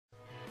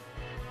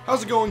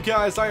How's it going,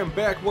 guys? I am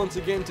back once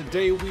again.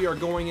 Today we are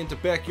going into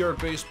Backyard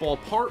Baseball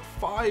Part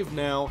 5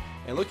 now,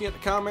 and looking at the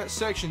comment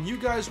section, you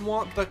guys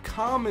want the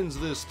commons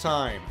this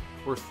time.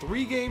 We're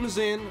 3 games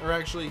in, or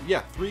actually, yeah,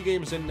 3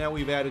 games in now.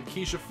 We've added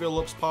Keisha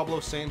Phillips, Pablo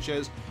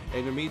Sanchez,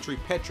 and Dmitry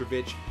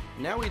Petrovic.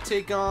 Now we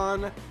take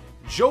on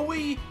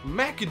Joey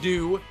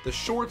McAdoo, the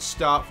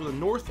shortstop for the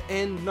North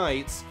End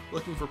Knights,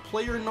 looking for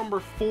player number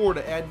 4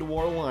 to add to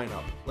our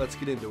lineup. Let's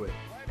get into it.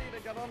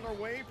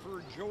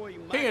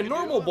 Hey, a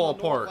normal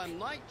ballpark,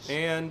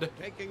 and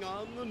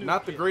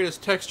not the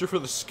greatest texture for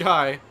the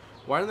sky.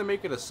 Why didn't they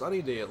make it a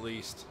sunny day at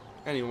least?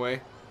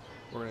 Anyway,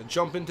 we're going to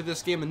jump into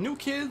this game. The New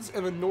Kids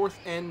and the North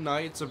End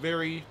Knights, a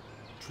very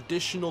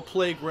traditional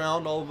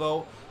playground,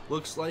 although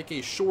looks like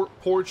a short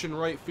porch in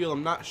right field.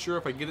 I'm not sure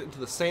if I get it into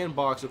the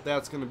sandbox if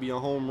that's going to be a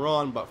home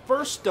run, but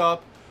first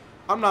up,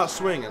 I'm not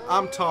swinging,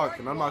 I'm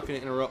talking. I'm not going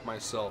to interrupt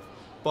myself.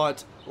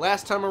 But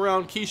last time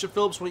around, Keisha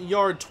Phillips went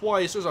yard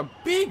twice. There's a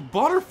big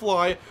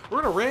butterfly.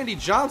 We're going to Randy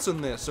Johnson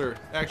this. Or,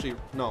 actually,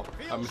 no,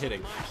 I'm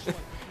hitting.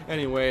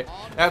 Anyway,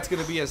 that's going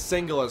to be a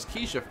single as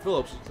Keisha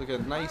Phillips looks like a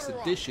nice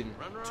addition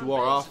to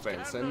our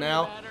offense. And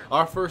now,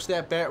 our first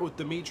at-bat with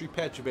Dmitry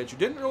Petrovic, who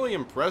didn't really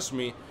impress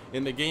me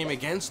in the game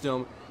against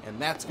him. And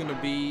that's going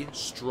to be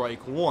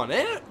strike 1.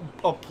 And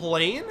a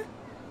plane?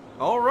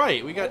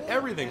 Alright, we got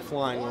everything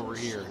flying over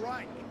here.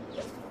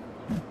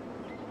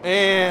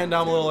 And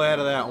I'm a little out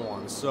of that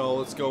one, so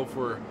let's go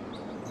for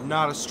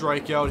not a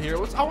strikeout here.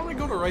 I want to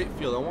go to right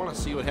field. I want to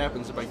see what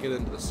happens if I get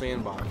into the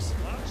sandbox.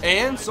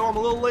 And so I'm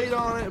a little late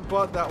on it,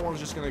 but that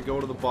one's just going to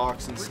go to the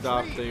box and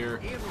stop there.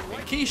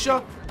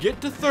 Keisha, get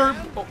to third.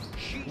 Oh,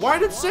 why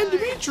did send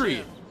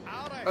Dmitry?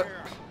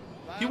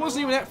 He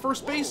wasn't even at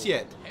first base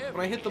yet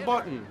when I hit the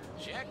button.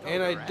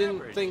 And I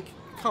didn't think,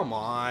 come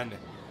on.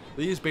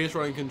 These base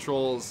running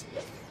controls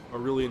are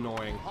really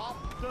annoying.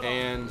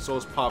 And so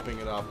is popping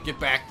it up. Get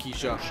back,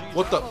 Keisha.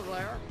 What the?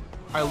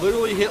 I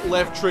literally hit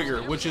left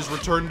trigger, which is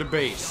return to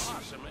base.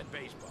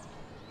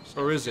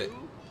 Or is it?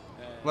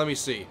 Let me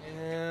see.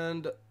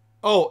 And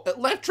oh,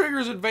 left trigger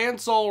is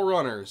advance all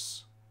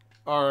runners.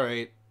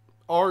 Alright.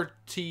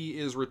 RT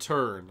is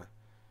return.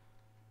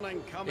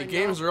 The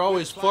games are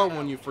always fun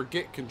when you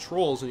forget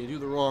controls and you do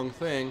the wrong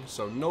thing.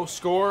 So no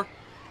score.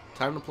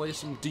 Time to play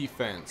some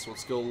defense.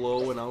 Let's go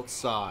low and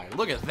outside.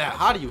 Look at that.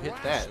 How do you hit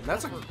that? And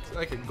that's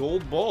like a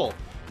gold ball.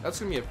 That's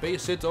going to be a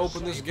base hit to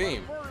open this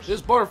game.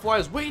 This butterfly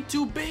is way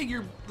too big.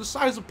 You're the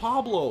size of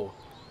Pablo.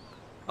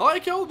 I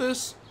like how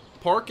this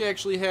park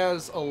actually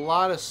has a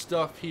lot of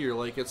stuff here.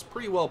 Like, it's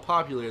pretty well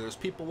populated. There's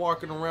people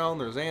walking around.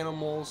 There's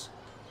animals.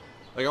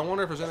 Like, I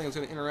wonder if there's anything that's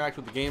going to interact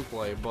with the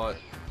gameplay. But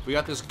we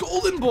got this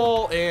golden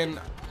ball and...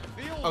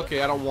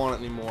 okay, I don't want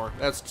it anymore.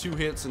 That's 2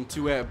 hits and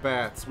 2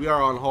 at-bats. We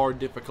are on hard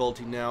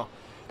difficulty now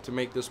to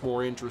make this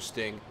more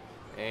interesting.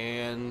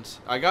 And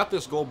I got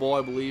this gold ball,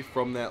 I believe,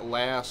 from that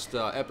last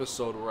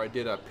episode where I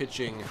did a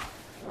pitching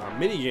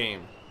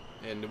mini-game.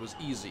 And it was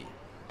easy.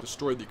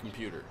 Destroyed the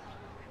computer.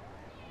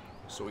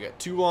 So we got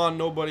 2 on,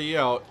 nobody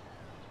out.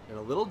 And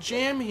a little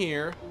jam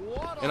here.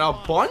 And a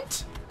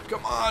bunt?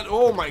 Come on.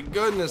 Oh my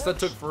goodness, that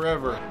took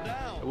forever.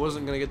 I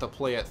wasn't going to get the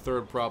play at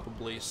third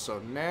probably. So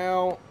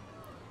now...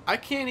 I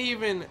can't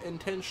even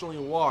intentionally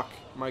walk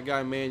my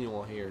guy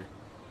Manuel here.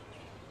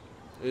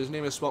 His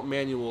name is spelled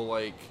Manuel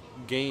like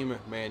game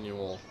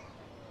manual.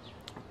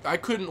 I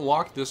couldn't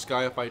walk this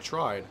guy if I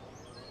tried.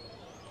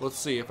 Let's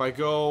see, if I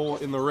go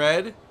in the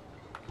red.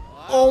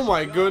 Oh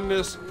my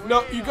goodness.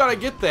 No, you gotta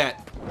get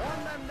that.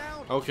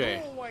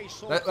 Okay.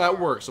 That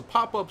works. A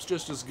pop-up's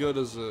just as good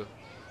as a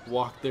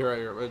walk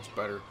there. It's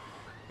better.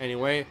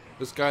 Anyway,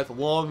 this guy with a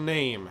long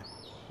name.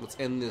 Let's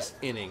end this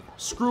inning.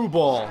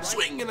 Screwball.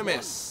 Swing and a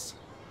miss.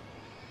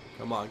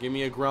 Come on, give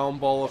me a ground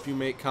ball if you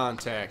make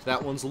contact.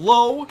 That one's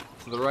low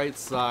to the right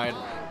side.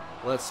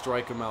 Let's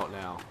strike him out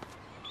now.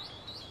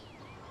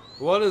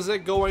 What is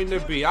it going to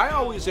be? I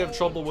always have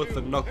trouble with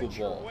the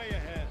knuckleball.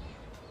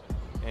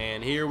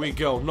 And here we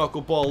go.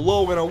 Knuckleball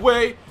low and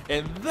away.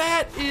 And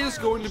that is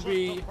going to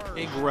be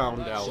a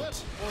ground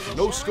out.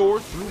 No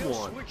score through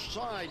 1.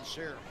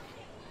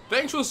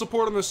 Thanks for the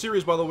support on this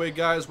series, by the way,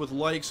 guys, with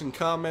likes and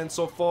comments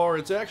so far.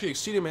 It's actually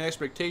exceeding my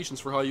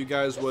expectations for how you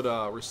guys would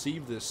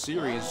receive this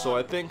series. So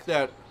I think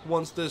that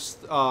once this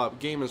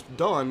game is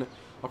done,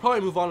 I'll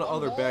probably move on to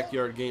other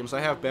backyard games.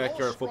 I have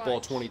Backyard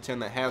Football 2010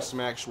 that has some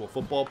actual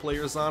football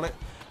players on it.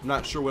 I'm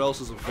not sure what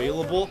else is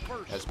available,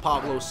 as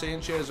Pablo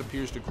Sanchez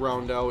appears to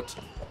ground out.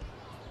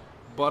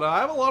 But I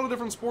have a lot of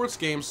different sports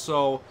games,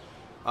 so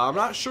I'm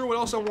not sure what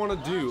else I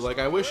want to do. Like,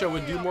 I wish I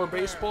would do more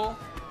baseball.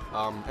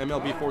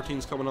 MLB 14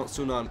 is coming out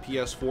soon on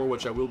PS4,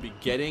 which I will be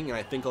getting, and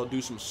I think I'll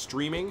do some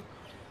streaming.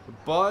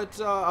 But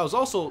I was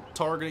also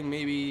targeting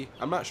maybe,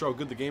 I'm not sure how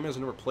good the game is,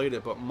 I never played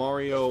it, but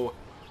Mario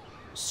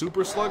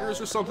Super Sluggers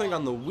or something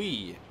on the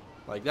Wii.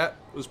 Like, that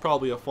was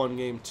probably a fun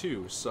game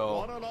too, so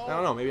I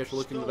don't know, maybe I should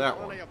look into that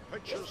one.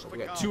 We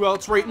got 2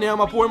 outs right now,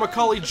 my boy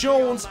Macaulay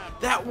Jones.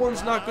 That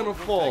one's not going to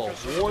fall.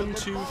 1,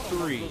 2,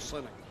 3.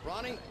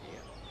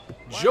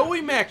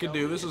 Joey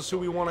McAdoo, this is who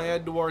we want to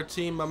add to our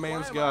team. My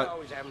man's got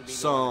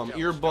some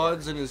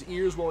earbuds in his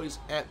ears while he's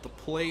at the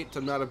plate.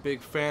 I'm not a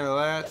big fan of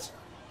that.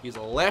 He's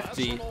a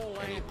lefty,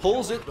 and he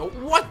pulls it. Oh,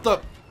 what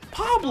the?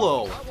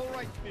 Pablo!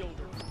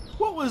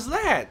 What was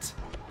that?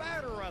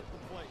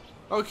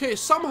 Okay,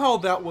 somehow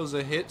that was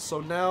a hit,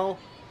 so now...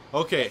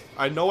 Okay,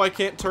 I know I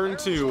can't turn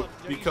two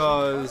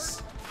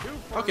because...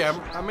 Okay,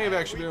 I may have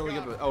actually been able to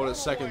get the out at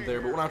second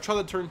there, but when I've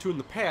tried to turn two in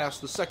the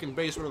past, the second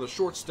baseman or the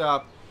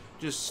shortstop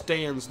just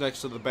stands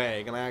next to the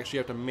bag, and I actually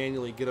have to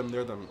manually get him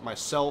there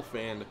myself,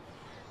 and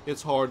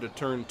it's hard to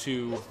turn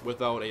two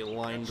without a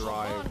line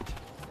drive.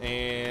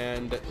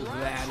 And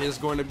that is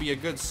going to be a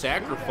good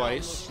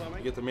sacrifice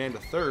to get the man to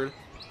third.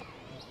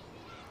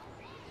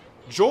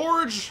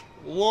 George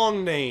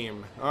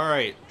Longname.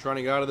 Alright, trying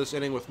to get out of this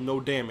inning with no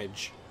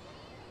damage.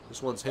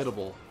 This one's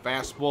hittable.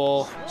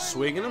 Fastball,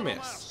 swing and a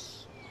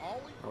miss.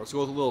 Now let's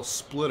go with a little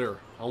splitter.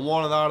 I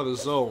want it out of the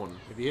zone.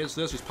 If he hits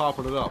this, he's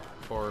popping it up.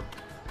 Or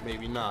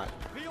maybe not.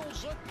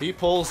 He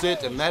pulls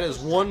it, and that is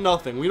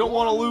 1-0. We don't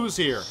want to lose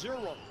here.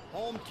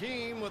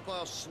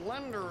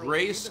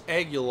 Grace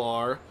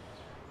Aguilar,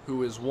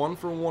 who is 1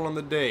 for 1 on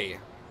the day.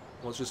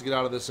 Let's just get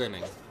out of this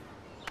inning.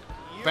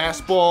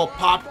 Fastball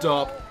popped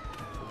up.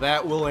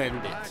 That will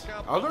end it.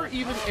 Are there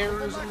even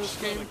errors in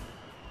this game?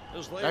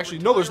 Actually,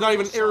 no, there's not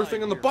even an error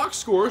thing on the box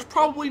score. There's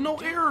probably no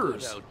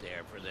errors.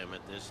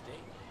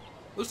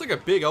 Looks like a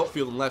big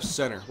outfield in left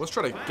center. Let's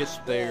try to get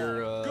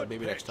there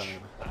maybe next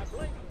time.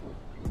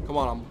 Come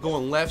on, I'm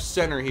going left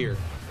center here.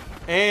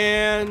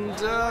 And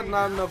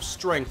not enough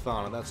strength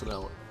on it. That's an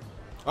out.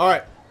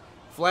 Alright.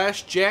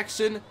 Flash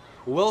Jackson,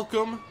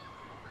 welcome.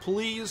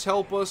 Please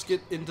help us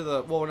get into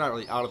the... Well, we're not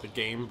really out of the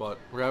game, but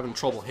we're having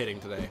trouble hitting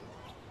today.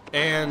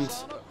 And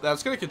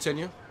that's going to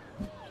continue.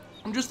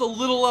 I'm just a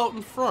little out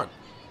in front.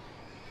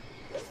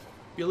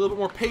 Be a little bit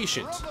more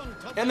patient.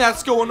 And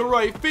that's going to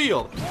right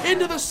field.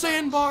 Into the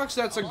sandbox.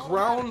 That's a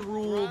ground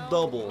rule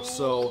double.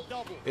 So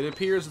it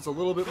appears it's a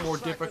little bit more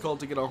difficult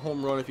to get a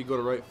home run if you go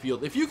to right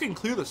field. If you can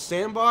clear the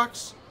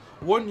sandbox,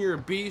 1, you're a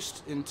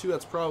beast, and 2,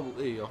 that's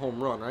probably a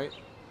home run, right?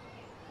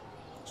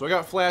 So I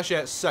got Flash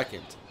at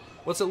second.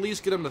 Let's at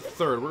least get him to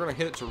third. We're going to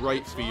hit it to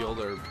right field,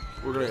 or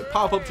we're going to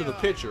pop up to the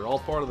pitcher. All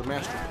part of the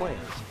master plan.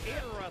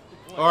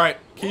 Alright,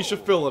 Keisha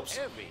Phillips.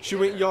 She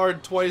went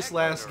yard twice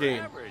last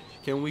game.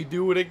 Can we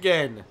do it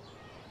again?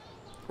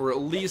 Or at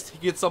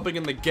least get something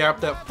in the gap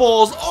that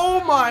falls.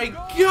 Oh my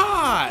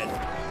god!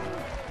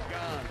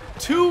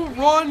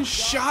 2-run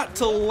shot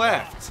to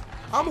left.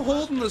 I'm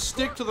holding the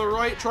stick to the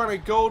right, trying to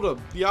go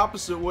to the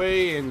opposite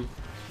way, and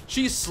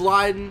she's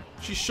sliding.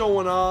 She's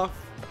showing off.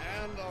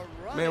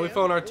 Man, we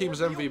found our team's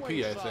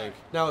MVP, I think.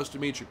 Now it's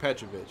Dmitry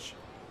Petrovic.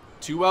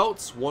 2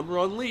 outs,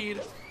 1-run lead.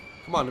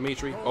 Come on,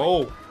 Dmitry.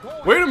 Oh,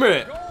 wait a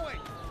minute.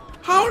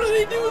 How did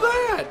he do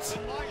that?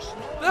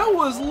 That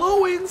was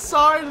low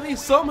inside, and he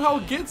somehow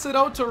gets it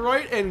out to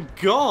right and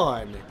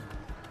gone.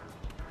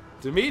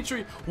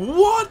 Dmitry,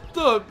 what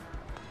the?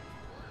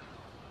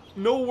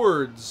 No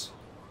words.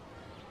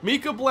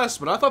 Mika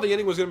Blessman. I thought the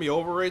inning was going to be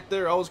over right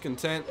there. I was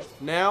content.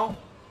 Now,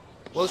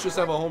 let's just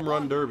have a home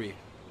run derby.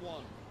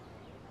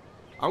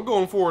 I'm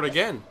going for it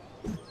again.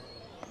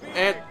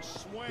 And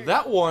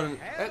that one,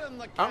 I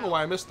don't know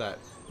why I missed that.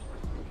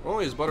 One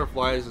of these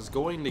butterflies is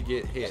going to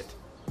get hit.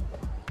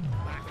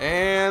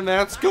 And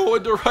that's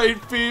going to right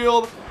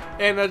field.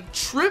 And a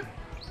trip.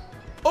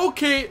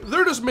 Okay,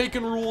 they're just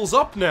making rules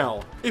up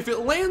now. If it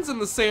lands in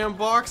the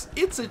sandbox,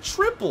 it's a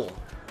triple.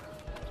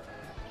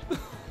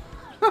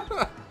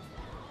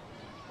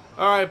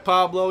 Alright,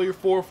 Pablo, you're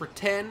 4 for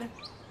 10.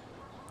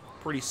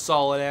 Pretty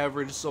solid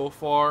average so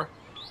far.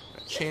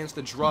 A chance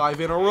to drive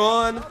in a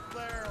run.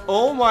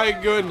 Oh my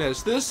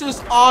goodness, this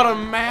is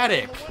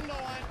automatic.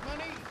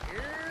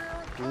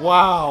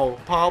 Wow,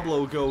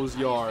 Pablo goes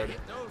yard.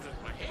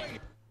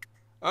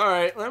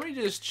 Alright, let me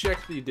just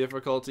check the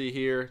difficulty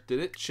here. Did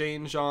it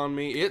change on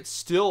me? It's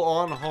still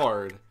on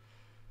hard.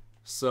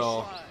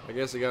 So, I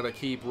guess I gotta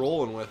keep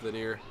rolling with it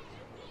here.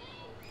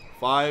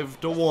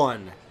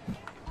 5-1.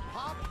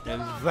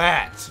 And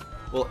that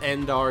will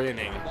end our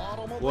inning.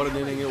 What an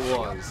inning it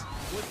was.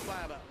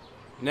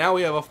 Now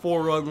we have a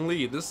 4-run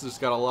lead. This has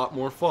got a lot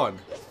more fun.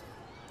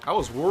 I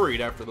was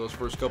worried after those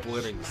first couple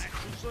innings.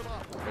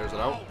 There's it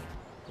out.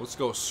 Let's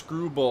go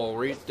screwball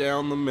right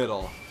down the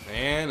middle.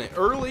 And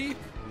early,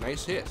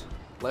 nice hit.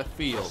 Left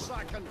field.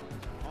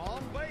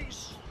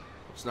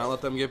 Let's not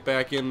let them get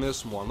back in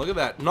this one. Look at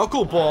that.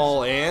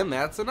 Knuckleball, and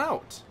that's an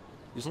out.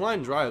 These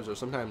line drives are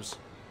sometimes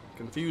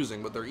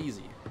confusing, but they're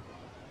easy.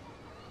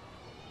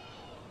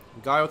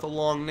 Guy with a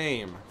long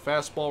name.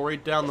 Fastball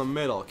right down the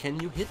middle.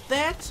 Can you hit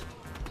that?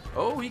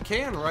 Oh, he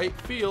can. Right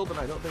field, and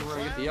I don't think we're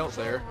going to get the out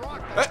there.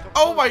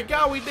 Oh my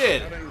god, we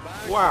did!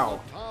 Wow.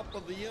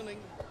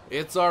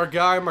 It's our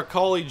guy,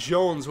 Macaulay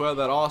Jones, who had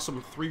that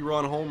awesome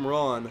 3-run home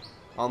run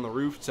on the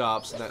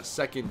rooftops in that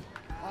second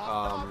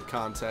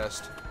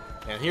contest.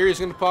 And here he's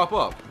going to pop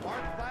up.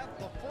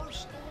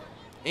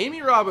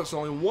 Amy Robinson,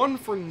 only 1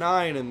 for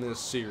 9 in this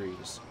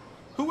series.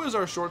 Who is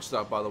our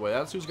shortstop, by the way?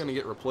 That's who's going to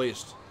get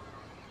replaced.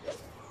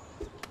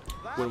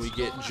 when we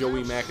get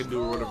Joey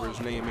McAdoo or whatever his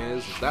name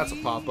is. That's a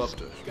pop-up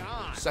to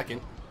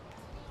second.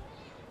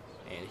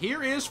 And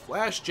here is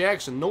Flash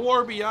Jackson. No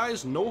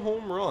RBIs, no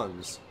home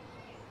runs.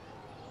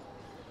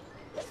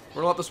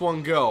 We're going to let this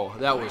one go.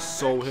 That was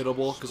so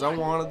hittable because I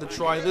wanted to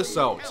try this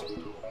out.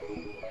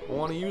 I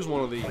want to use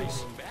one of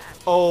these.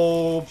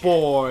 Oh,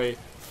 boy.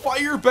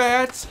 Fire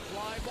bats.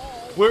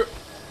 Where?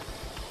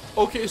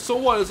 Okay, so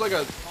what? It's like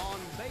a...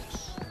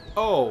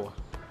 Oh.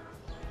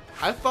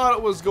 I thought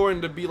it was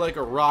going to be like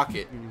a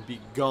rocket and be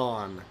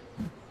gone.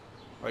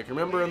 Like,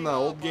 remember in the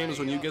old games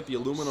when you get the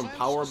aluminum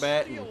power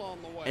bat and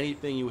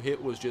anything you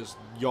hit was just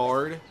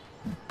yard?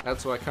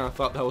 That's what I kind of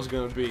thought that was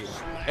going to be.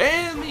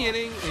 And the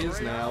inning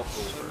is now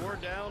over.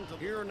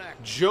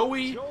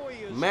 Joey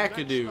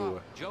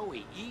McAdoo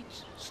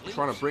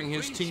trying to bring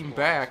his team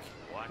back.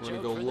 We're going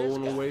to go low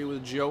and away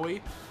with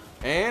Joey.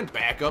 And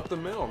back up the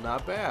middle.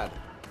 Not bad.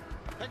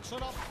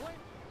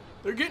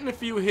 They're getting a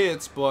few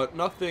hits, but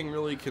nothing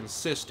really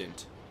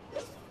consistent.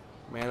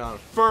 Man on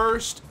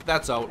first.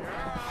 That's out.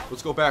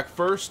 Let's go back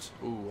first.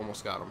 Ooh,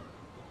 almost got him.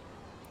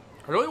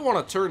 I really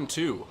want to turn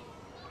two.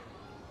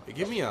 Hey,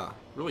 give me a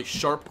really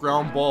sharp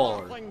ground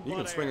ball. Or you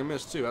can swing and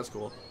miss too. That's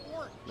cool.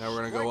 Now we're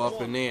going to go up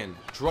and in.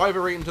 Drive it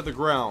right into the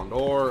ground.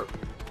 Or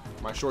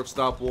my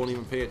shortstop won't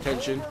even pay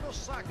attention.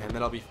 And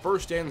then I'll be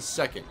first and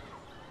second.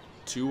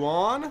 2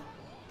 on.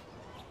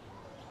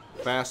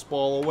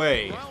 Fastball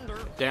away.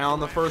 Down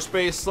the first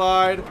base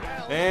slide.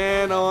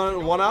 And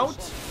on 1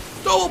 out.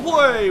 Double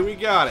play! We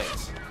got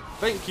it.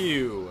 Thank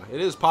you. It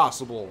is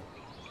possible.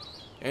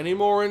 Any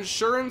more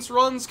insurance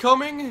runs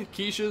coming?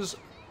 Keisha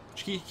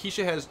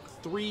has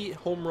 3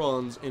 home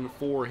runs in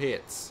 4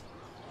 hits.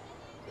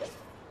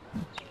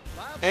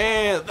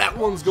 And that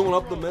one's going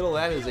up the middle.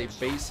 That is a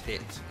base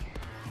hit.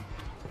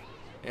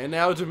 And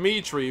now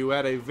Dimitri, who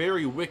had a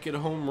very wicked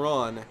home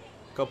run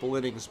a couple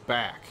innings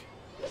back.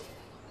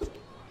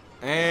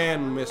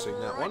 And missing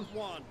that one.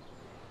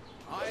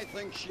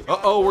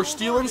 Uh-oh, we're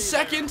stealing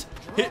second.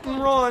 Hit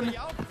and run.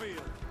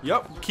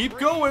 Yep, keep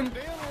going.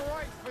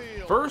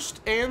 First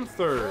and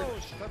third.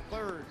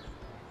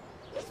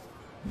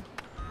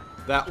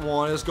 That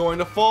one is going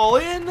to fall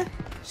in.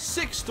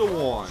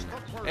 6-1.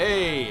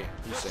 Hey,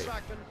 you safe.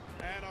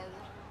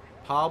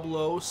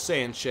 Pablo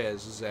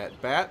Sanchez is at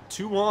bat.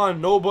 2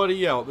 on,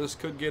 nobody out. This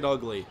could get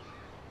ugly.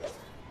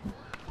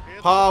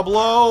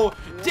 Pablo,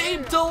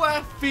 deep to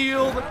left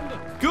field.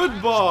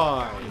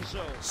 Goodbye.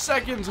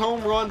 Second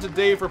home run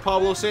today for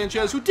Pablo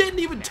Sanchez, who didn't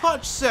even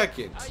touch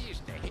second.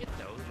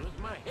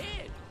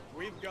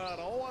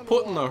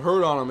 Putting the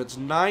hurt on him. It's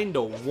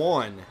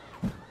 9-1.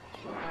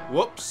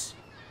 Whoops.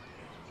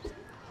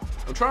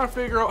 I'm trying to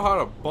figure out how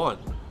to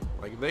bunt.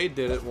 Like they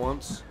did it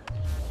once.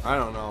 I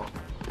don't know.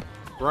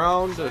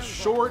 Ground to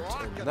short,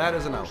 and that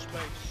is an out.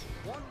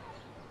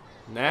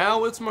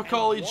 Now it's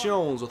Macaulay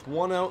Jones with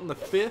 1 out in the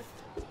 5th.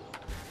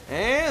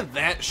 And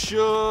that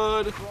should...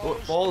 Oh,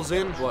 it falls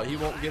in, but he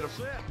won't get a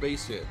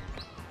base hit.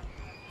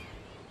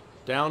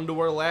 Down to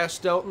our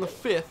last out in the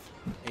 5th.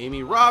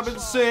 Amy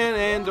Robinson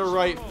and to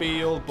right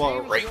field,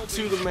 but right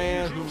to the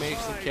man who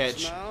makes the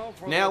catch.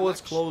 Now let's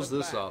close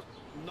this up.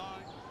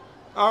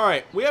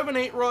 Alright, we have an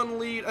 8-run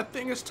lead. I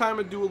think it's time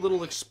to do a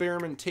little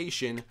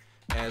experimentation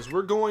as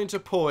we're going to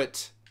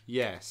put...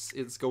 Yes,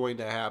 it's going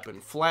to happen.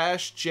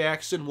 Flash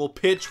Jackson will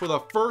pitch for the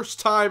first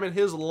time in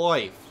his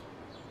life.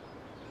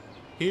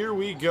 Here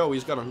we go.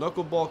 He's got a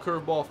knuckleball,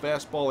 curveball,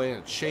 fastball,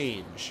 and a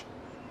change.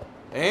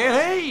 And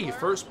hey,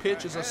 first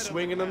pitch is a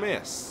swing and a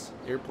miss.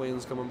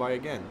 Airplane's coming by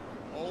again.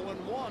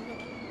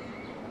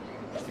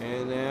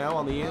 And now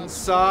on the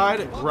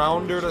inside,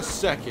 grounder to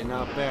second.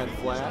 Not bad,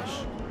 Flash.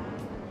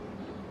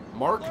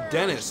 Mark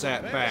Dennis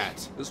at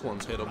bat. This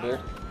one's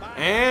hittable.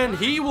 And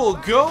he will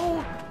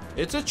go.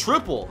 It's a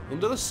triple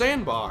into the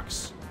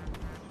sandbox.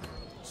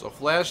 So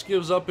Flash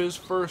gives up his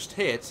first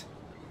hit.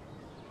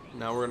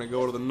 Now we're going to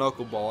go to the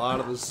knuckleball out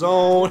of the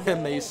zone,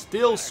 and they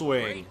still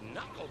swing.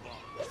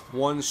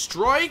 1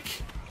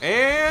 strike,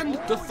 and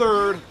to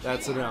third.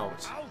 That's an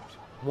out.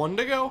 1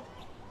 to go.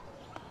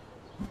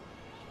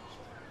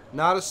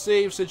 Not a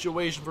save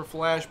situation for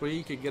Flash, but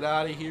he could get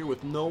out of here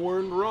with no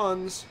earned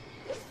runs.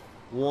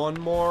 1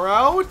 more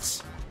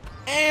out,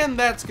 and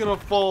that's going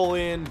to fall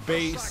in.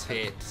 Base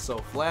hit. So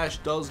Flash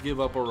does give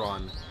up a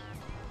run.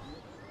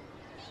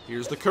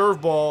 Here's the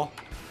curveball.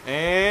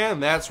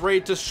 And that's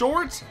right to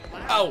short.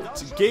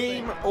 Out.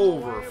 Game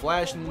over.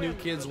 Flash and the New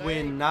Kids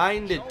win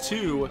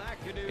 9-2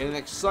 in an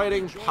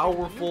exciting,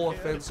 powerful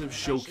offensive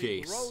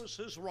showcase.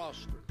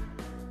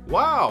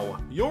 Wow,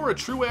 you're a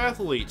true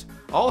athlete.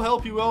 I'll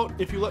help you out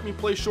if you let me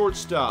play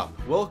shortstop.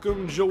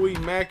 Welcome Joey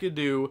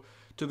McAdoo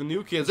to the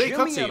New Kids. Hey,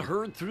 Jimmy had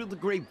heard through the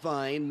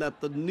grapevine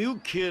that the New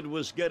Kid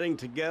was getting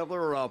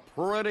together a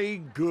pretty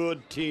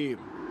good team.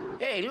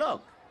 Hey,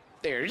 look,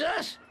 there's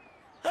us.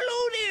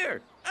 Hello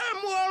there.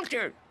 I'm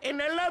Walter,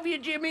 and I love you,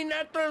 Jimmy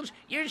Knuckles.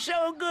 You're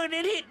so good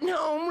at hitting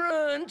home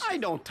runs. I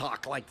don't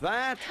talk like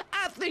that.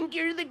 I think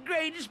you're the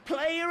greatest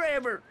player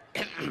ever.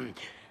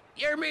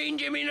 You're mean,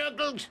 Jimmy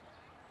Knuckles.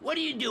 What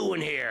are you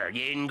doing here?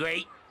 You ain't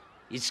great?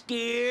 You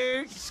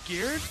scared?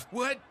 Scared?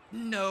 What?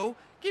 No.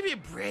 Give me a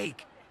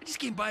break. I just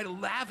came by to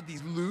laugh at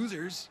these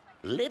losers.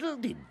 Little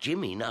did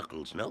Jimmy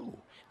Knuckles know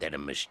that a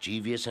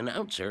mischievous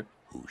announcer,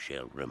 who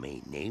shall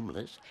remain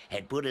nameless,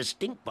 had put a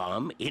stink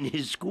bomb in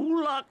his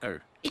school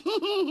locker.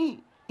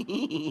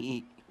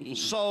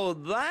 So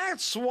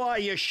that's why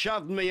you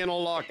shoved me in a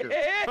locker.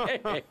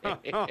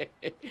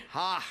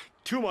 Ha,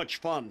 too much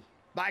fun.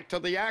 Back to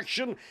the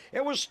action.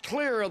 It was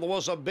clear there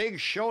was a big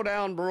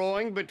showdown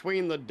brewing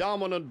between the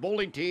dominant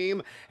bully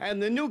team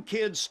and the new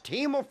kids'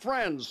 team of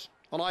friends.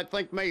 And I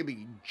think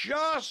maybe,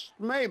 just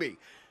maybe,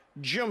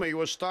 Jimmy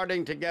was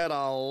starting to get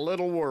a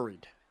little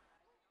worried.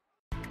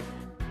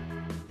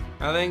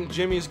 I think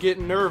Jimmy's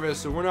getting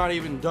nervous, and we're not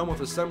even done with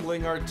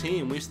assembling our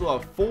team. We still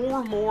have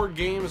 4 more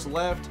games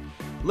left.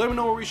 Let me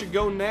know where we should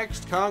go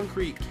next: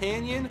 Concrete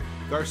Canyon,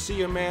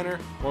 Garcia Manor,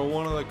 or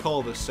one of the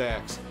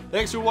cul-de-sacs.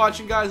 Thanks for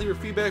watching, guys. Leave your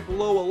feedback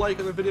below, a like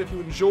on the video if you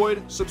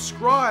enjoyed.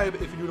 Subscribe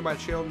if you're new to my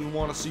channel and you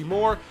want to see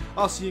more.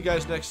 I'll see you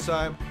guys next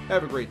time.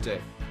 Have a great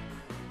day.